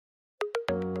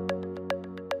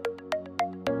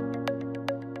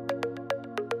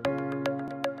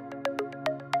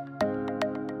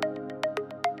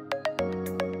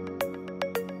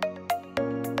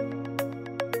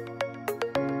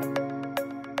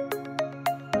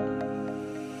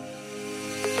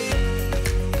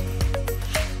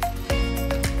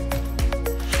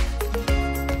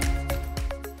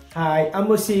Hi, I'm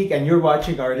Musik and you're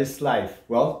watching Artist Life.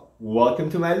 Well,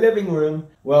 welcome to my living room.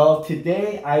 Well,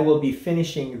 today I will be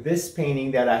finishing this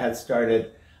painting that I had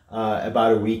started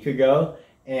about a week ago,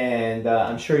 and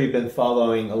I'm sure you've been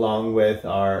following along with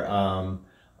our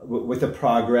with the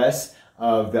progress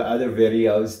of the other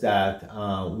videos that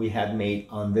we had made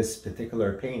on this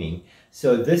particular painting.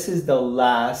 So this is the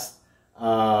last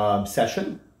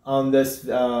session on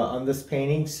this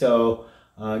painting. So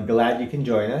glad you can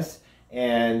join us.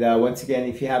 And once again,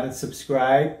 if you haven't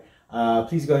subscribed,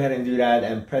 please go ahead and do that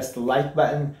and press the like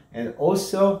button and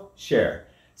also share.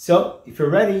 So if you're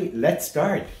ready, let's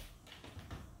start.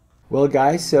 Well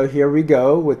guys, so here we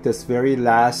go with this very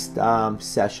last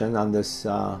session on this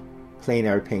plein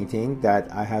air painting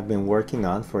that I have been working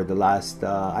on for the last,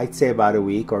 I'd say about a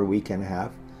week or week and a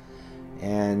half.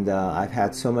 And I've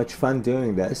had so much fun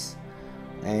doing this.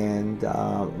 And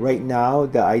right now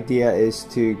the idea is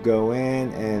to go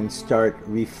in and start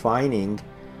refining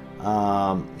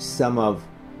some of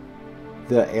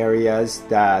the areas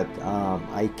that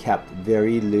I kept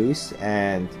very loose,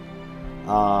 and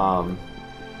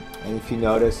if you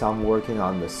notice, I'm working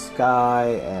on the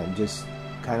sky and just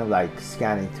kind of like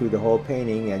scanning through the whole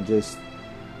painting and just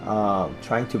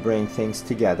trying to bring things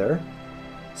together.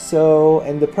 So,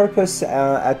 and the purpose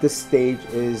at this stage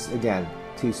is, again,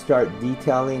 to start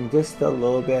detailing just a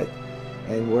little bit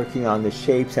and working on the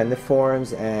shapes and the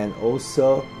forms, and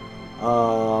also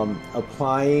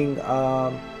applying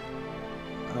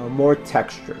more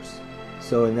textures.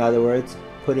 So in other words,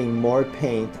 putting more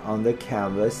paint on the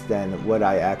canvas than what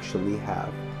I actually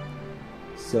have.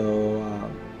 So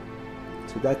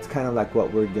so that's kind of like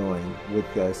what we're doing with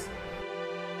this.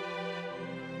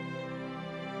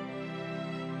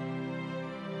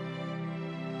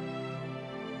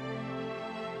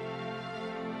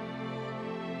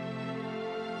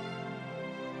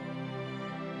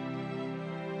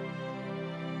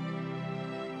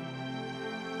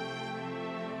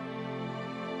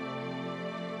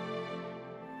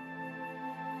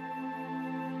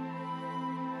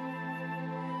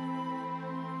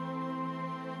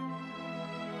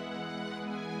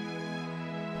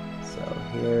 So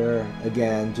here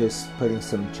again, just putting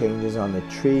some changes on the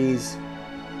trees.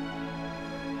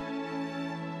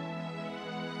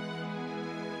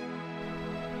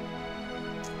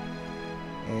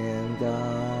 And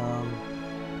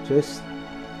just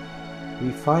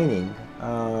refining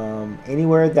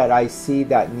anywhere that I see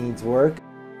that needs work.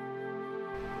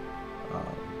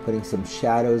 Putting some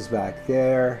shadows back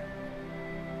there.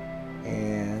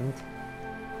 And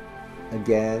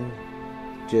again,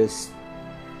 just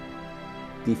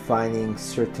defining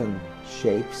certain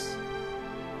shapes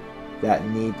that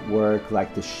need work,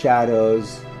 like the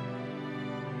shadows.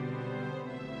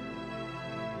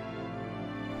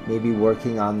 Maybe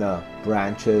working on the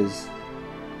branches.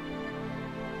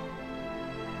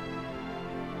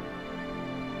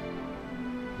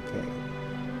 Okay.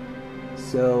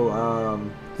 So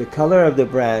the color of the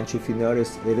branch, if you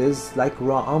notice, it is like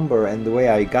raw umber, and the way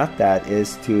I got that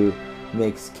is to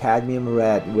mix cadmium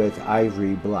red with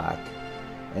ivory black,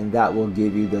 and that will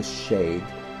give you the shade.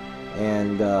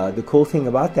 And the cool thing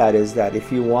about that is that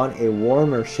if you want a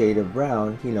warmer shade of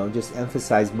brown, you know, just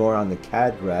emphasize more on the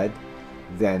cad red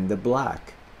than the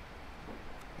black.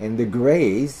 And the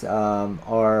grays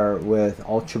are with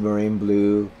ultramarine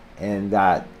blue and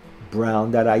that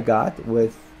brown that I got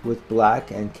with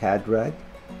black and cad red.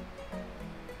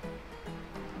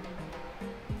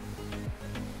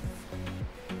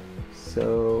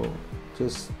 So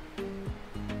just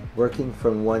working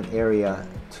from one area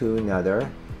to another.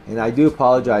 And I do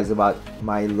apologize about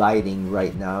my lighting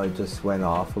right now, it just went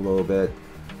off a little bit.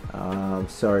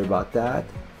 Sorry about that.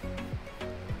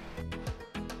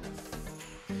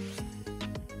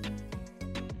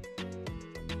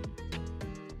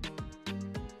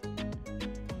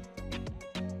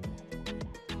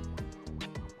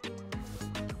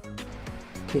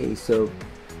 Okay, so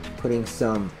putting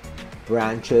some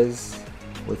branches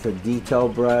with a detail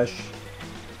brush,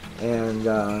 and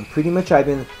pretty much I've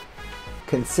been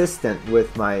consistent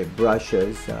with my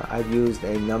brushes. I've used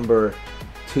a number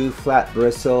 2 flat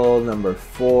bristle, number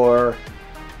 4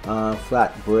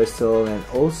 flat bristle, and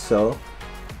also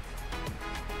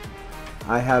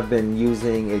I have been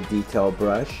using a detail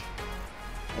brush,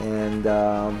 and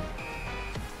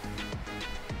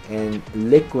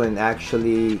liquid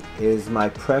actually is my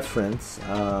preference.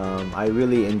 I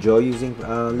really enjoy using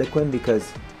liquid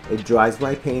because it dries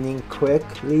my painting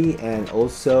quickly, and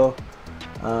also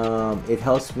it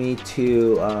helps me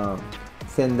to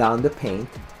thin down the paint.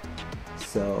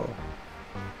 So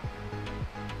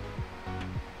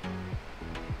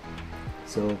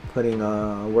putting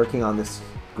working on this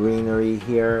greenery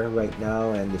here right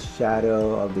now and the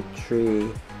shadow of the tree,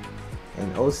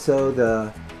 and also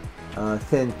the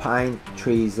thin pine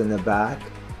trees in the back.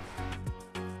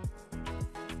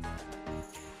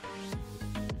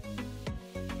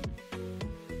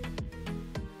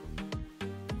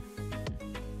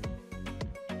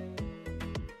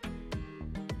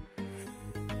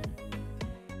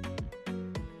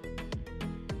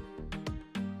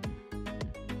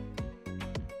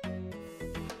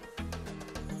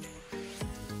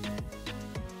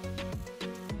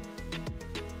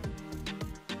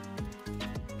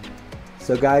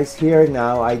 So guys, here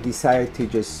now I decided to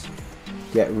just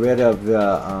get rid of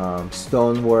the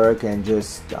stonework and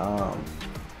just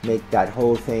make that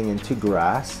whole thing into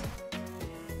grass.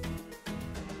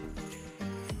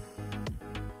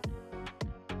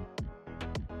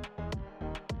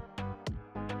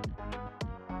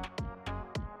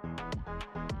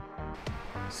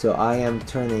 So I am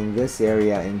turning this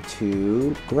area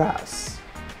into grass.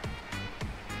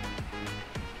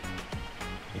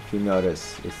 If you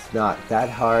notice, it's not that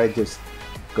hard, just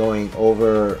going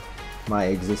over my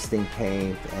existing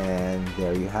paint, and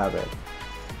there you have it.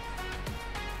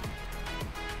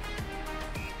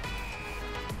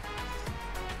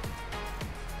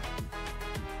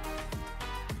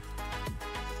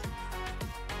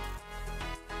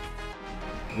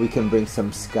 We can bring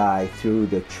some sky through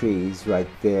the trees right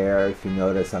there. If you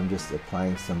notice, I'm just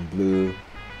applying some blue.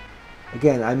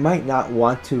 Again, I might not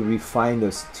want to refine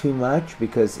those too much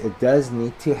because it does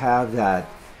need to have that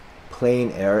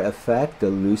plein air effect, the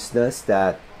looseness,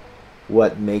 that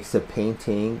what makes a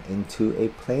painting into a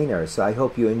plein air. So I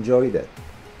hope you enjoyed it.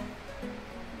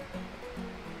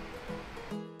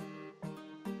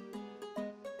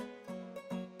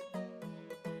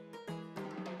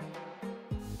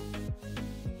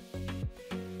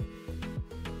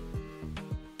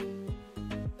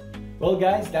 Well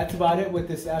guys, that's about it with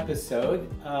this episode.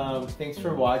 Thanks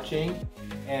for watching,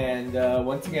 and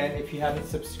once again, if you haven't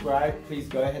subscribed, please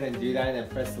go ahead and do that and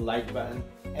press the like button,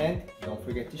 and don't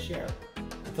forget to share.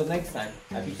 Until next time,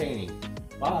 happy painting.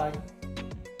 Bye!